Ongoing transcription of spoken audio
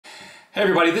Hey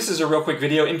everybody, this is a real quick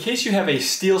video. In case you have a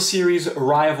SteelSeries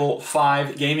Rival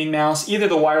 5 gaming mouse, either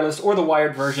the wireless or the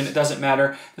wired version, it doesn't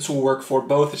matter. This will work for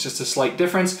both, it's just a slight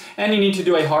difference. And you need to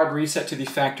do a hard reset to the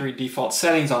factory default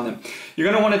settings on them. You're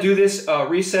going to want to do this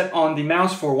reset on the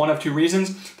mouse for one of two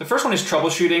reasons. The first one is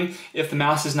troubleshooting. If the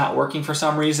mouse is not working for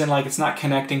some reason, like it's not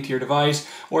connecting to your device,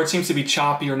 or it seems to be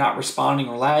choppy or not responding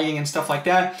or lagging and stuff like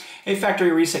that, a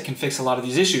factory reset can fix a lot of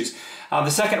these issues. The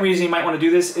second reason you might want to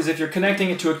do this is if you're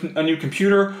connecting it to a new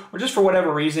computer, or just for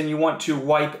whatever reason you want to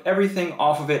wipe everything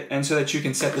off of it, and so that you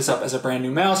can set this up as a brand new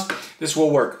mouse, this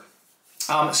will work.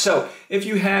 So if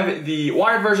you have the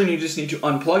wired version, you just need to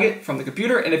unplug it from the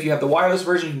computer, and if you have the wireless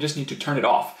version, you just need to turn it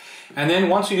off. And then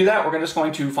once we do that, we're just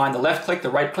going to find the left click, the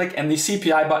right click, and the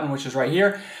CPI button, which is right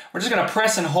here. We're just going to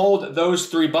press and hold those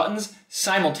three buttons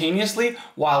simultaneously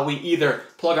while we either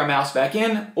plug our mouse back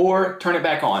in or turn it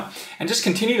back on. And just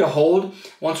continue to hold,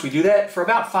 once we do that, for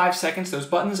about 5 seconds, those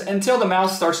buttons, until the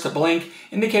mouse starts to blink,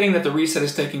 indicating that the reset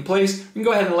is taking place. You can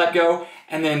go ahead and let go,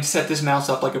 and then set this mouse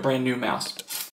up like a brand new mouse.